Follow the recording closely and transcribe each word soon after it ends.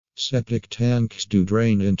Septic tanks do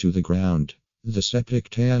drain into the ground. The septic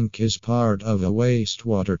tank is part of a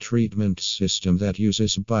wastewater treatment system that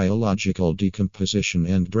uses biological decomposition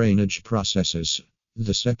and drainage processes.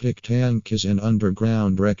 The septic tank is an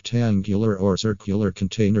underground rectangular or circular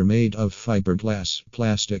container made of fiberglass,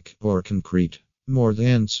 plastic, or concrete. More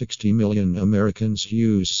than 60 million Americans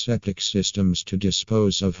use septic systems to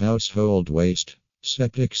dispose of household waste.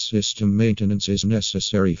 Septic system maintenance is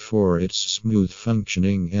necessary for its smooth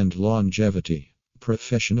functioning and longevity.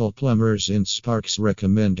 Professional plumbers in Sparks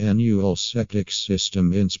recommend annual septic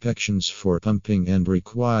system inspections for pumping and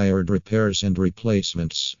required repairs and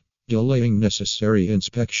replacements. Delaying necessary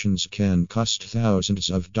inspections can cost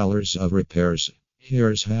thousands of dollars of repairs.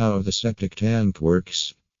 Here's how the septic tank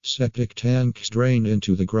works. Septic tanks drain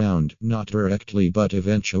into the ground, not directly but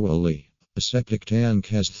eventually. A septic tank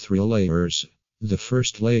has 3 layers. The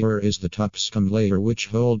first layer is the top scum layer, which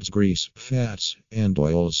holds grease, fats, and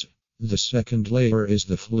oils. The second layer is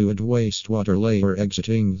the fluid wastewater layer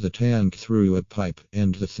exiting the tank through a pipe,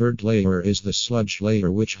 and the third layer is the sludge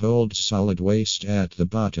layer, which holds solid waste at the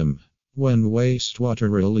bottom. When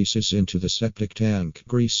wastewater releases into the septic tank,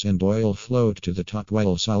 grease and oil float to the top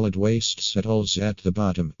while solid waste settles at the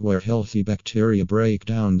bottom, where healthy bacteria break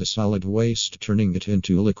down the solid waste, turning it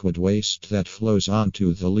into liquid waste that flows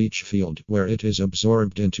onto the leach field, where it is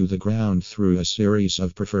absorbed into the ground through a series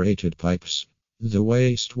of perforated pipes. The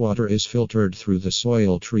wastewater is filtered through the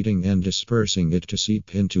soil, treating and dispersing it to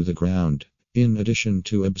seep into the ground. In addition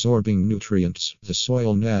to absorbing nutrients, the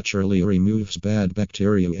soil naturally removes bad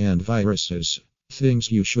bacteria and viruses.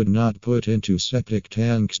 Things you should not put into septic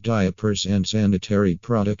tanks: diapers and sanitary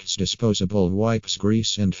products, disposable wipes,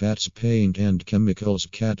 grease and fats, paint and chemicals,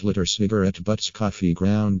 cat litter, cigarette butts, coffee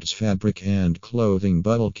grounds, fabric and clothing,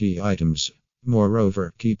 bulky items.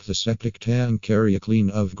 Moreover, keep the septic tank area clean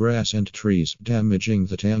of grass and trees, damaging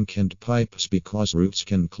the tank and pipes because roots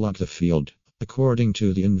can clog the field. According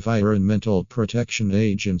to the Environmental Protection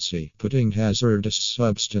Agency, putting hazardous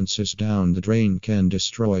substances down the drain can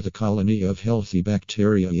destroy the colony of healthy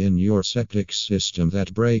bacteria in your septic system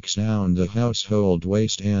that breaks down the household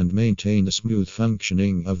waste and maintain the smooth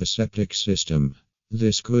functioning of the septic system.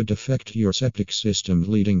 This could affect your septic system,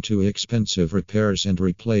 leading to expensive repairs and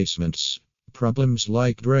replacements. Problems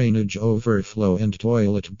like drainage overflow and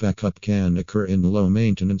toilet backup can occur in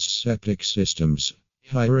low-maintenance septic systems.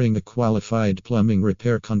 Hiring a qualified plumbing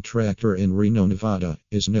repair contractor in Reno, Nevada,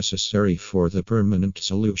 is necessary for the permanent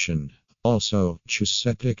solution. Also, choose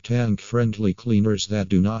septic tank-friendly cleaners that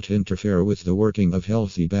do not interfere with the working of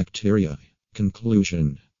healthy bacteria.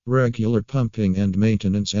 Conclusion: regular pumping and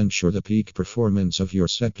maintenance ensure the peak performance of your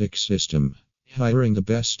septic system. Hiring the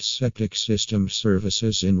best septic system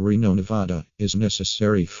services in Reno, Nevada, is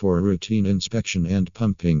necessary for routine inspection and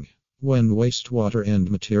pumping. When wastewater and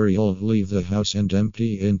material leave the house and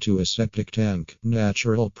empty into a septic tank,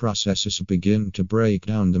 natural processes begin to break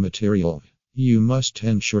down the material. You must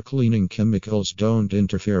ensure cleaning chemicals don't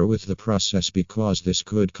interfere with the process, because this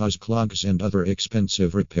could cause clogs and other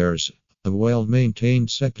expensive repairs. A well-maintained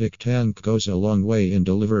septic tank goes a long way in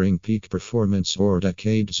delivering peak performance or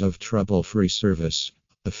decades of trouble-free service.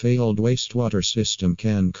 A failed wastewater system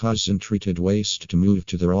can cause untreated waste to move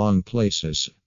to the wrong places.